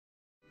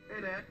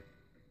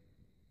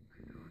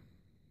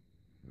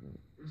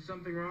Is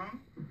something wrong?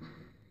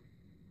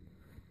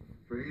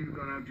 Afraid we're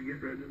gonna have to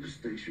get rid of the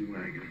station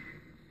wagon.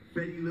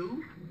 Betty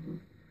Lou?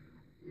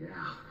 Yeah.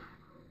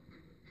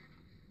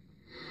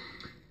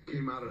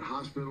 Came out of the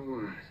hospital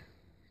and I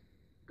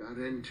got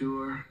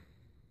into her.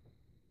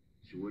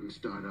 She wouldn't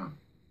start up.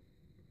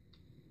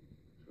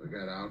 So I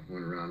got out,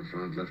 went around the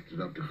front,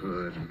 lifted up the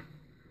hood, and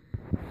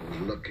I was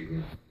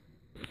looking.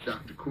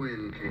 Dr.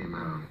 Quinn came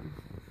out.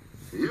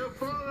 You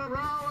fooling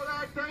around with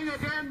that thing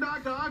again,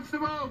 Dr.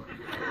 Huxtable?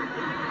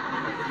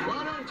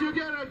 Why don't you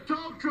get a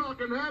tow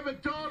truck and have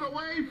it towed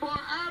away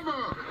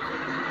forever?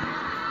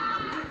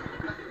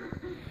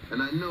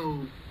 And I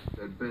know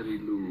that Betty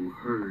Lou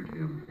heard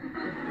him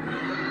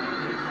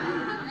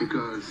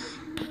because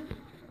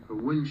her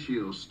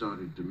windshield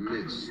started to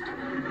mist.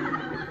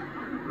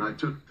 And I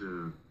took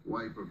the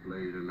wiper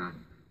blade and I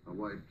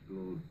wiped the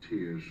little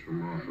tears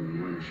from off of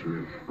the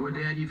windshield. Well,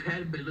 Dad, you've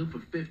had Betty Lou for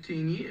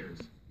 15 years.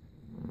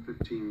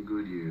 15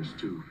 good years,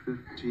 too.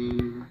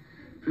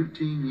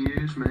 15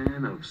 years,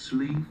 man, of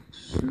sleet,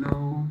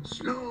 snow,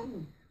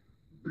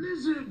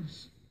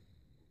 blizzards.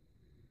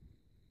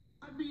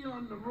 I'd be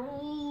on the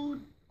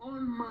road,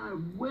 on my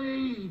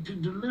way to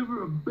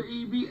deliver a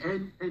baby,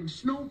 and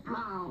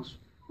snowplows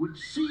would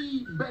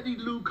see Betty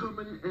Lou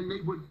coming, and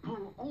they would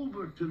pull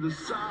over to the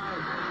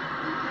side,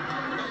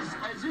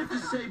 as if to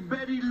say,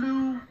 Betty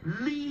Lou,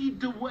 lead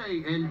the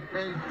way. And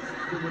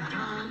there were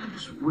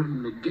times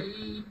when the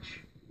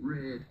gauge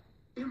read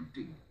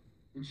empty,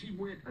 and she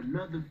went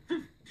another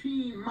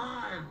 15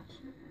 miles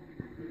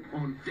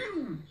on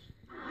fumes.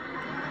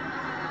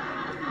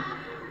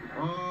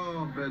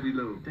 Oh, Betty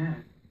Lou.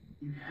 Dad,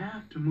 you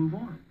have to move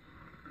on.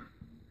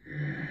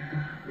 Yeah.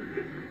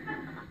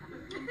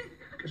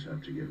 Guess I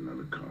have to get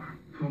another car.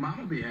 Well,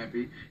 Mama will be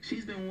happy.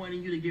 She's been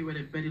wanting you to get rid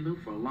of Betty Lou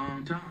for a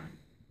long time.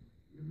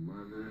 Your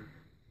mother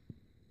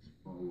has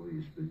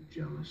always been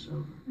jealous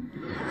of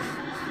her.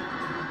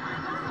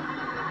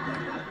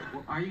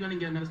 Well, are you going to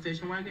get another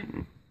station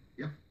wagon?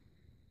 Yep.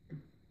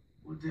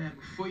 Well, Dad,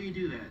 before you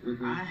do that,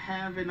 I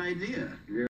have an idea. Yeah.